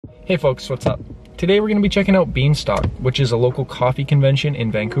Hey folks, what's up? Today we're going to be checking out Beanstock, which is a local coffee convention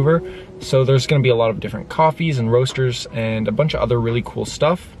in Vancouver. So there's going to be a lot of different coffees and roasters and a bunch of other really cool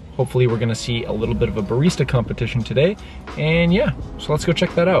stuff. Hopefully we're going to see a little bit of a barista competition today. And yeah, so let's go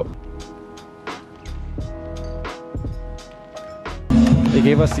check that out. They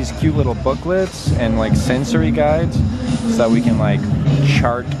gave us these cute little booklets and like sensory guides so that we can like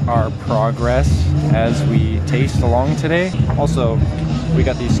chart our progress as we taste along today. Also, we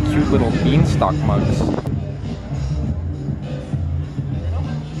got these cute little Beanstock mugs.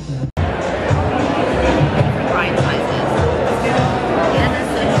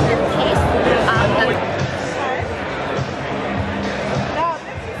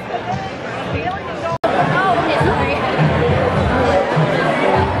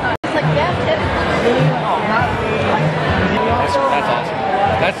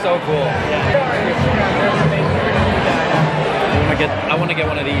 That's so cool. I want to get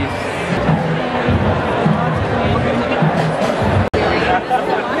one of these.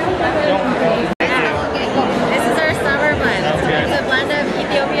 This is our summer blend. It's a blend of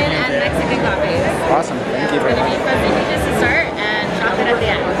Ethiopian and Mexican coffees. Awesome. Thank you very much. It's going to be 15 peaches to start and chocolate at the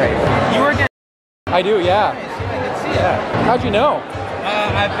end. Great. You work at... I do, yeah. I can see it. How'd you know?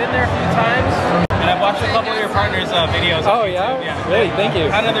 I've been there a few times, and I've watched a couple of your partners' videos. Oh yeah? Really? Thank you.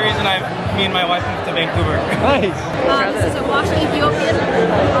 Another reason me and my wife moved to Vancouver. Nice. This is a washed Ethiopian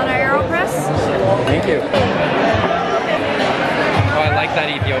on our AeroPress. Thank you. Oh, I like that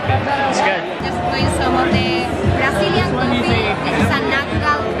Ethiopian. It's good. Just doing some of the Brazilian coffee. This is a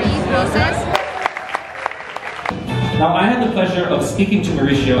natural free process. Now, I had the pleasure of speaking to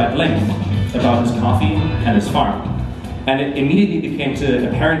Mauricio at length about his coffee and his farm. And it immediately became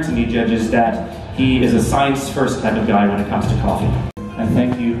apparent to me, judges, that he is a science-first type of guy when it comes to coffee. And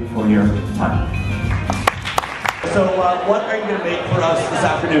thank you for your time. So, what are you going to make for us this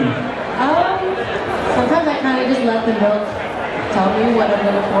afternoon? Sometimes I kind of just let the milk tell me what I'm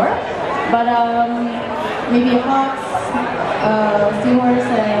looking for. But maybe a fox, seahorse,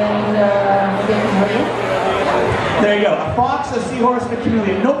 and maybe a chameleon. There you go. A fox, a seahorse, and a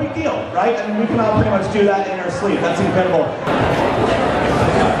chameleon. No big deal, right? I mean, we can all pretty much do that in our sleep. That's incredible.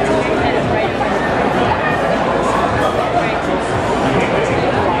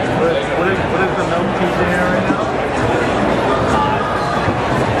 What is the milk teaching right now?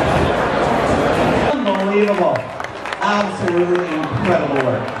 Unbelievable. Absolutely incredible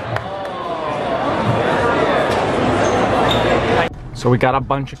work. So we got a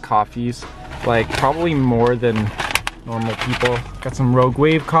bunch of coffees, like probably more than normal people. Got some Rogue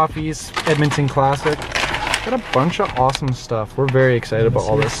Wave coffees, Edmonton Classic. Got a bunch of awesome stuff. We're very excited about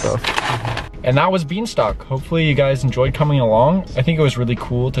all this stuff. And that was Beanstock. Hopefully you guys enjoyed coming along. I think it was really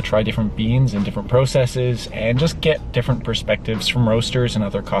cool to try different beans and different processes and just get different perspectives from roasters and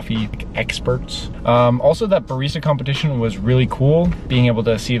other coffee experts. Also, that barista competition was really cool. Being able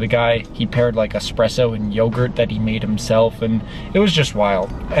to see the guy, he paired like espresso and yogurt that he made himself, and it was just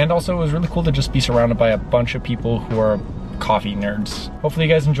wild. And also it was really cool to just be surrounded by a bunch of people who are coffee nerds. Hopefully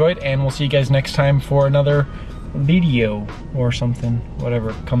you guys enjoyed, and we'll see you guys next time for another video or something,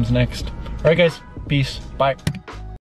 whatever comes next. All right guys, peace, bye.